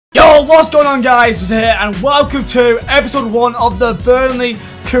Yo, what's going on, guys? Vizeh here, and welcome to episode 1 of the Burnley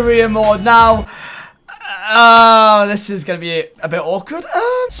career mode. Now, this is gonna be a bit awkward.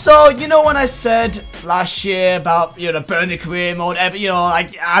 So you know when I said last year about the Burnley career mode,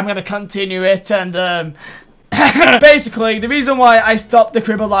 like I'm gonna continue it, and basically the reason why I stopped the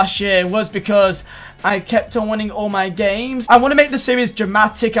career mode last year was because I kept on winning all my games. I want to make the series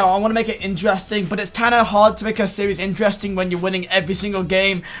dramatic. I want to make it interesting, but it's kind of hard to make a series interesting when you're winning every single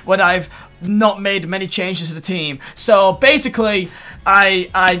game when I've not made many changes to the team. So basically,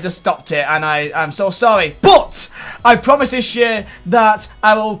 I just stopped it, and I'm so sorry. But I promise this year that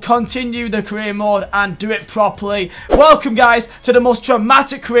I will continue the career mode and do it properly. Welcome, guys, to the most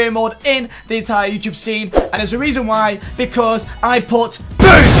dramatic career mode in the entire YouTube scene. And there's a reason why, because I put boom,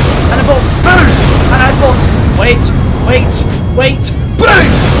 and I put boom, and I put wait, boom, boom.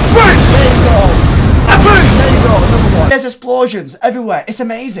 There you go. Boom! There you go, another one. There's explosions everywhere. It's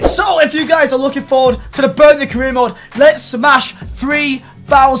amazing. So, if you guys are looking forward to the Burnley career mode, let's smash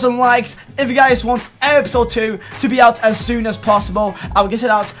 3,000 likes. If you guys want episode 2 to be out as soon as possible, I will get it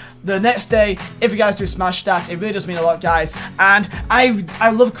out the next day. If you guys do smash that, it really does mean a lot, guys. And I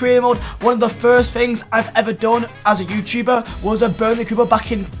love career mode. One of the first things I've ever done as a YouTuber was a Burnley career mode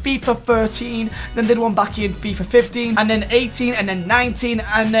back in FIFA 13, then did one back in FIFA 15, and then 18, and then 19,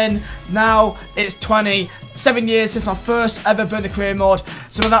 and then now it's 20. 7 years since my first ever Burnley career mode.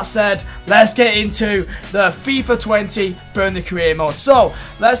 So with that said, let's get into the FIFA 20 Burnley career mode. So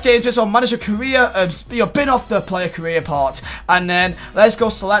let's get into it. So manager career, bin off the player career part, and then let's go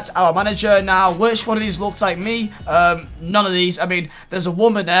select our manager. Now, which one of these looks like me? None of these. I mean, there's a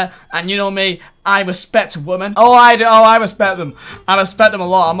woman there, and you know me, I respect women. Oh, I do. Oh, I respect them. I respect them a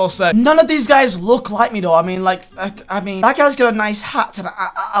lot, I must say. None of these guys look like me, though. I mean, like, that guy's got a nice hat, and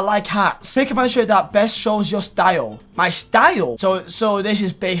I like hats. Pick a manager that best shows your style. My style? So this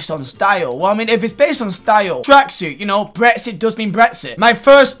is based on style. Well, I mean, if it's based on style, tracksuit, Brexit does mean Brexit. My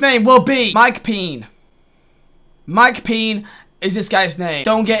first name will be Mike Peen. Mike Peen is this guy's name.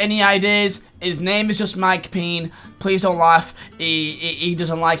 Don't get any ideas. His name is just Mike Peen. Please don't laugh. He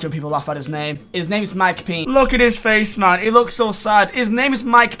doesn't like it when people laugh at his name. His name is Mike Peen. Look at his face, man. He looks so sad. His name is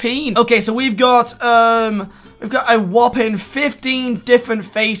Mike Peen. Okay, so we've got a whopping 15 different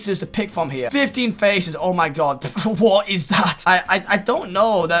faces to pick from here. 15 faces. Oh my god. What is that? I don't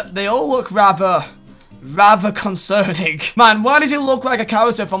know. That they all look rather concerning. Man, why does he look like a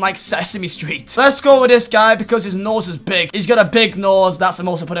character from like Sesame Street? Let's go with this guy because his nose is big. He's got a big nose. That's the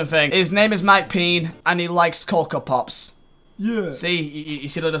most important thing. His name is Mike Peen, and he likes Cocoa Pops. Yeah. See, you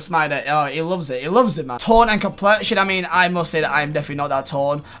see the little smile there? Oh, he loves it. He loves it, man. Tone and complexion. I mean, I must say that I'm definitely not that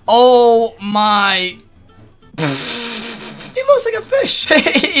tone. Oh my. He looks like a fish.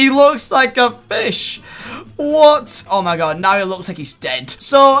 He looks like a fish. What? Oh my god, now he looks like he's dead.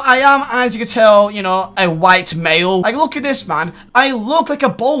 So, I am, as you can tell, a white male. Like, look at this, man. I look like a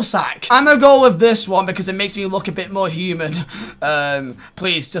ball sack. I'm gonna go with this one because it makes me look a bit more human.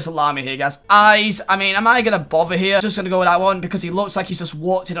 Please, just allow me here, guys. Eyes. I mean, am I gonna bother here? Just gonna go with that one because he looks like he's just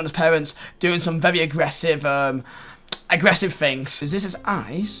walked in on his parents doing some very aggressive things. Is this his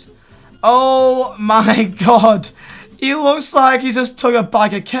eyes? Oh my god. He looks like he just took a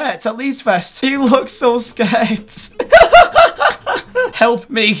bag of cats, at least first. He looks so scared.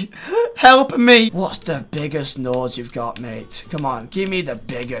 Help me. Help me. What's the biggest nose you've got, mate? Come on, give me the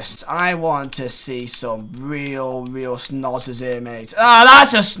biggest. I want to see some real snozzes here, mate. Ah,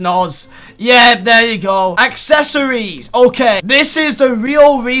 that's a snoz. Yeah, there you go. Accessories. Okay, this is the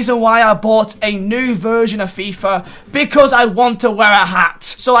real reason why I bought a new version of FIFA. Because I want to wear a hat.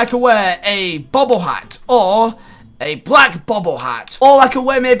 So I can wear a bobble hat, or a black bobble hat, or I could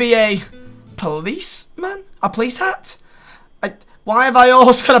wear maybe a policeman? A police hat? Why have I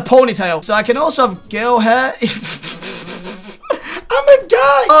always got a ponytail? So I can also have girl hair. I'm a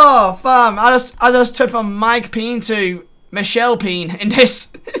guy. Oh, fam, I just turned from Mike Peen to Michelle Peen in this.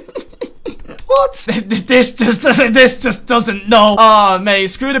 What? This just doesn't know. Oh, mate,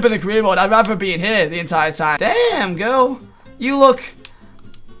 screwed up in the career mode. I'd rather be in here the entire time. Damn, girl, you look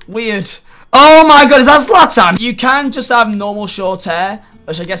weird. Oh my god, is that Zlatan? You can just have normal short hair,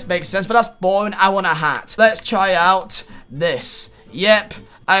 which I guess makes sense, but that's boring. I want a hat. Let's try out this. Yep,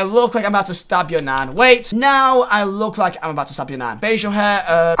 I look like I'm about to stab your nan. Wait, now I look like I'm about to stab your nan. Facial hair,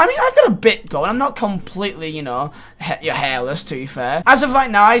 I mean, I've got a bit going. I'm not completely, you're hairless, to be fair. As of right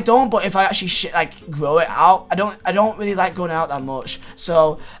now, I don't, but if I actually like grow it out, I don't really like going out that much.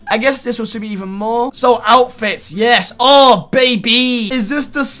 So I guess this will be even more. So outfits, yes. Oh baby, is this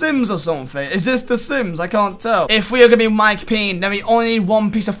The Sims or something? Is this The Sims? I can't tell. If we are gonna be Mike Peen, then we only need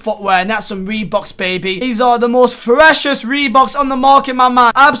one piece of footwear, and that's some Reeboks, baby. These are the most freshest Reeboks on the market, my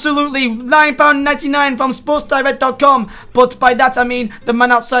man. Absolutely £9.99 from sportsdirect.com. But by that I mean the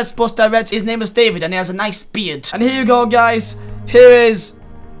man outside Sports Direct. His name is David, and he has a nice beard. And here you go, guys. Here is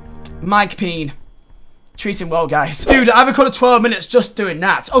Mike Peen. Treat him well, guys. Dude, I recorded 12 minutes just doing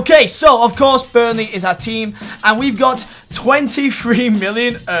that. Okay, so, of course, Burnley is our team. And we've got 23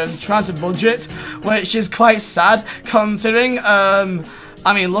 million transfer budget, which is quite sad, considering,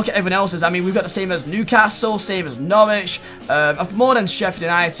 I mean, look at everyone else's. I mean, we've got the same as Newcastle, same as Norwich, more than Sheffield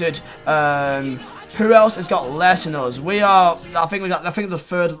United. Who else has got less than us? We are, I think the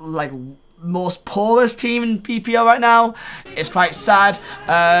third, like, most poorest team in PPL right now. It's quite sad.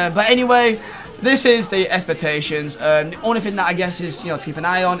 But anyway, this is the expectations. The only thing that I guess is, to keep an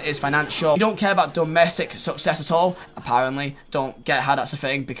eye on is financial. We don't care about domestic success at all, apparently. Don't get how that's a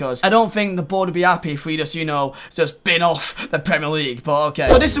thing, because I don't think the board would be happy if we just, just bin off the Premier League, but okay.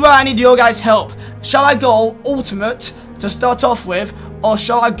 So this is where I need your guys' help. Shall I go Ultimate to start off with, or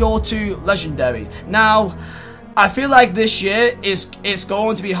shall I go to Legendary? Now, I feel like this year it's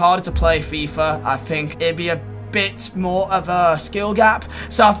going to be harder to play FIFA. I think it'd be a bit more of a skill gap,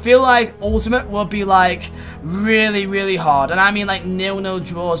 so I feel like Ultimate will be like really hard, and I mean like 0-0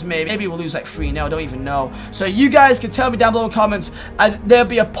 draws. Maybe we'll lose like 3-0, I don't even know. So you guys can tell me down below in the comments. There'll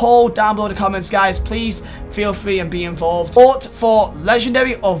be a poll down below in the comments, guys. Please feel free and be involved. Vote for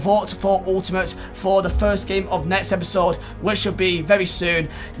Legendary or vote for Ultimate for the first game of next episode, which should be very soon.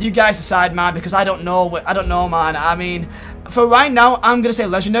 You guys decide, man, because I don't know, man. I mean, for right now, I'm gonna say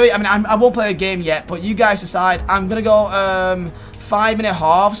Legendary. I mean, I won't play a game yet, but you guys decide. I'm gonna go 5-minute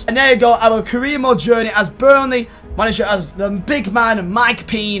halves. And there you go, our career mode journey as Burnley manager, as the big man Mike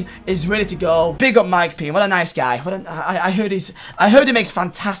Peen is ready to go. Big up Mike Peen, what a nice guy. I heard he makes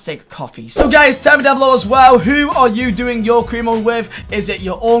fantastic coffees. So guys, tell me down below as well, who are you doing your career mode with? Is it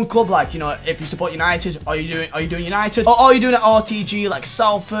your own club, like, if you support United, are you doing United, or are you doing an RTG like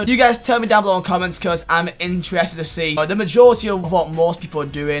Salford? You guys tell me down below in comments, because I'm interested to see the majority of what most people are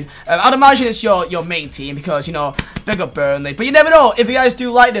doing. I'd imagine it's your main team, because big up Burnley. But you never know, if you guys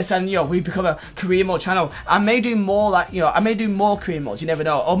do like this and we become a career mode channel, I may do more, like, I may do more career modes, you never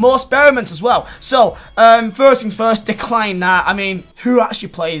know, or more experiments as well. So first things first, decline that. I mean, who actually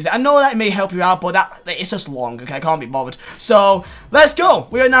plays it? I know that it may help you out, but it's just long, okay? I can't be bothered. So let's go.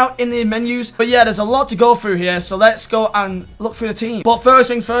 We are now in the menus, but yeah, there's a lot to go through here, so let's go and look through the team. But first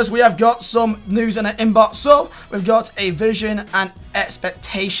things first, we have got some news in the inbox. So we've got a vision and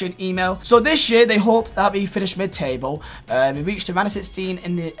expectation email. So this year they hope that we finish mid-table. We reached the round of 16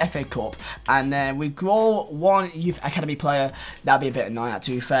 in the FA Cup, and then we grow one youth academy player. That'd be a bit annoying,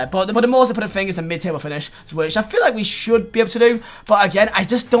 to be fair, but the most important thing is a mid-table finish, which I feel like we should be able to do. But again, I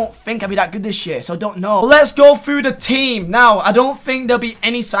just don't think I'll be that good this year, so I don't know. But let's go through the team now. I don't think there'll be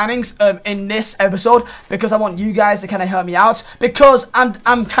any signings in this episode, because I want you guys to kind of help me out, because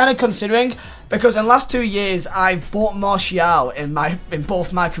I'm kind of considering, because in the last 2 years I've bought Martial in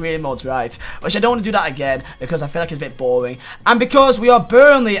both my career modes, right? Which I don't want to do that again, because I feel like it's a bit boring. And because we are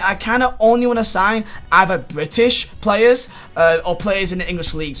Burnley, I kind of only want to sign either British players or players in the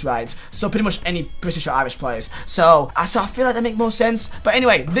English leagues, right? So pretty much any British or Irish players. So I feel like that makes more sense. But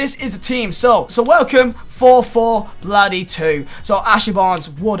anyway, this is the team. So welcome 4-4-2. So Ashley Barnes,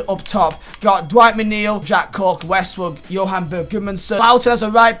 Wood up top. Got Dwight McNeil, Jack Cook, Westwood, Johan Berg Gudmundsson, Loughton as a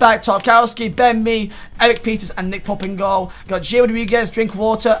right back, Tarkowski, Ben Mee, Eric Peters and Nick Popp in goal. Got Jay Rodriguez,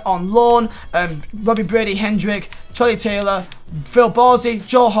 Drinkwater on loan, Robbie Brady, Hendrick, Charlie Taylor, Phil Ballsy,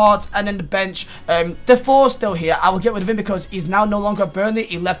 Joe Hart, and then the bench. Defoe's still here. I will get rid of him because he's now no longer at Burnley.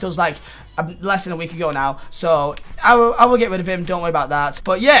 He left us like less than a week ago now, so I will get rid of him. Don't worry about that.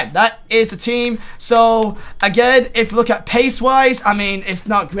 But yeah, that is the team. So again, if you look at pace wise, I mean, it's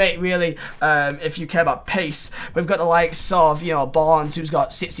not great really. If you care about pace, we've got the likes of Barnes, who's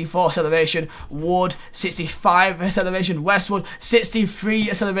got 64 acceleration, Wood 65 acceleration, Westwood 63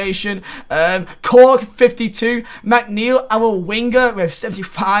 acceleration, Cork 52, McNeil our winger with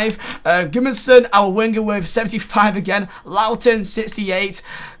 75, Gudmundsson our winger with 75 again, Loughton 68.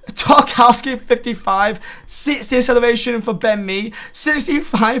 Tarkowski 55, 60 acceleration for Ben Mee,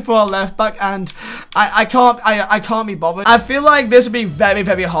 65 for our left back, and I can't be bothered. I feel like this would be very,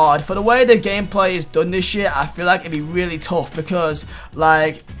 very hard. For the way the gameplay is done this year, I feel like it'd be really tough because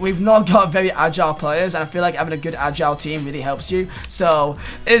like we've not got very agile players, and I feel like having a good agile team really helps you. So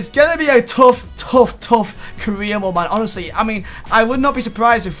it's gonna be a tough career mode, man. Honestly, I mean, I would not be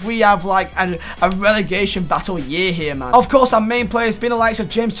surprised if we have like a relegation battle year here, man. Of course, our main players being the likes of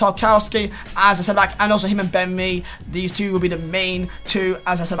James Tarkowski, as I said back, and also him and Ben Mee. These two will be the main two,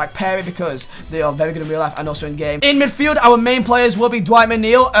 as I said back, pairing, because they are very good in real life and also in game. In midfield, our main players will be Dwight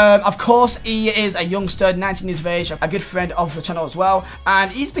McNeil. Of course, he is a youngster, 19 years of age, a good friend of the channel as well,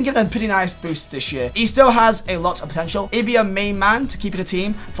 and he's been given a pretty nice boost this year. He still has a lot of potential. He'll be a main man to keep in the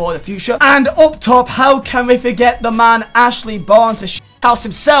team for the future. And up top, how can we forget the man Ashley Barnes, the house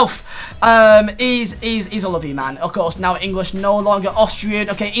himself? He's a lovely man. Of course, now English, no longer Austrian.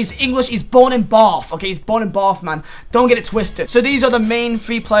 Okay, he's English. He's born in Bath. Okay, he's born in Bath, man. Don't get it twisted. So these are the main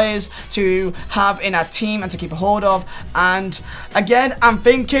 3 players to have in our team and to keep a hold of. And again, I'm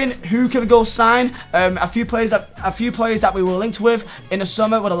thinking, who can we go sign? A few players that we were linked with in the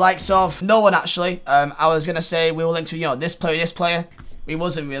summer were the likes of no one actually. I was gonna say we were linked to, you know, this player. We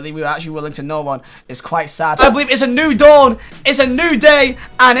wasn't really. We were actually willing to no one. It's quite sad. I believe it's a new dawn. It's a new day.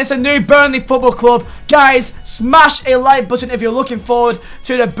 And it's a new Burnley Football Club. Guys, smash a like button if you're looking forward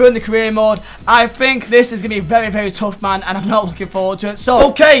to the Burnley career mode. I think this is going to be very, very tough, man. And I'm not looking forward to it. So,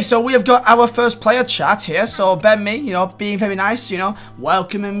 okay. So, we have got our first player chat here. So, Ben Mee, you know, being very nice, you know,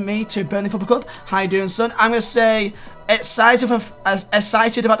 welcoming me to Burnley Football Club. How you doing, son? I'm going to say excited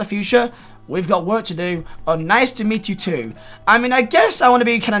about the future. We've got work to do. Oh, nice to meet you too. I mean, I guess I want to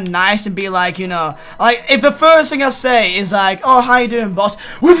be kind of nice and be like, you know, like, if the first thing I say is like, oh, how you doing, boss?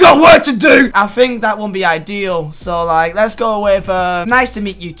 We've got work to do! I think that won't be ideal. So, like, let's go with, nice to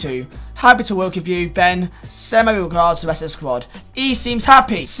meet you too. Happy to work with you, Ben. Send my regards to the rest of the squad. He seems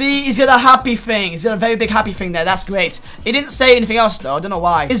happy. See, he's got a happy thing. He's got a very big happy thing there. That's great. He didn't say anything else, though. I don't know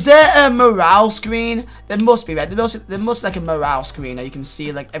why. Is there a morale screen? There must be, right? There must be like a morale screen that you can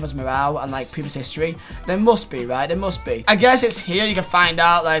see, like, everyone's morale and, like, previous history. There must be, right? There must be. I guess it's here you can find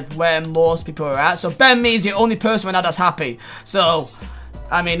out, like, where most people are at. So, Ben Mee is the only person right now that's happy. So,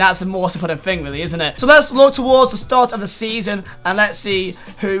 I mean, that's the most important thing, really, isn't it? So let's look towards the start of the season and let's see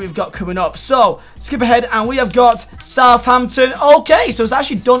who we've got coming up. So, skip ahead and we have got Southampton. Okay, so it's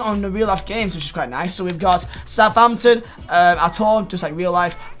actually done on the real life games, which is quite nice. So we've got Southampton at home, just like real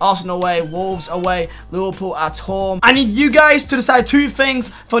life. Arsenal away, Wolves away, Liverpool at home. I need you guys to decide 2 things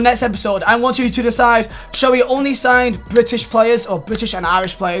for next episode. I want you to decide, shall we only sign British players or British and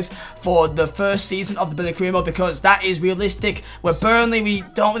Irish players for the first season of the Burnley career mode, because that is realistic. With Burnley, we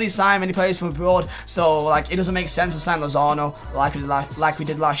don't really sign many players from abroad, so like it doesn't make sense to sign Lozano like we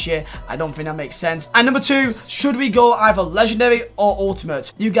did last year. I don't think that makes sense. And number 2, should we go either legendary or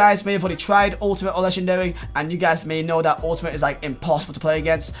ultimate? You guys may have already tried ultimate or legendary, and you guys may know that ultimate is like impossible to play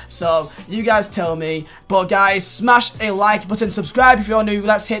against. So you guys tell me. But guys, smash a like button, subscribe if you're new.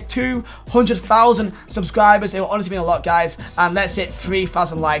 Let's hit 200,000 subscribers. It will honestly mean a lot, guys. And let's hit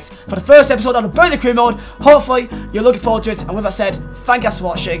 3,000 likes for the first episode of the Burnley career mode. Hopefully you're looking forward to it. And with that said, thank you guys for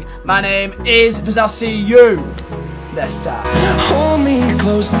watching. My name is Vizeh. I'll see you next time. Hold me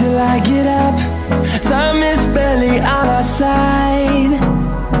close till I get up. Time is barely on our side.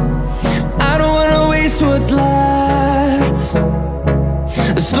 I don't wanna waste what's left.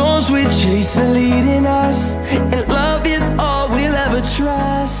 The storms we chase are leading us, and love is all we'll ever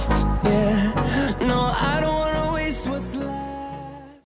trust.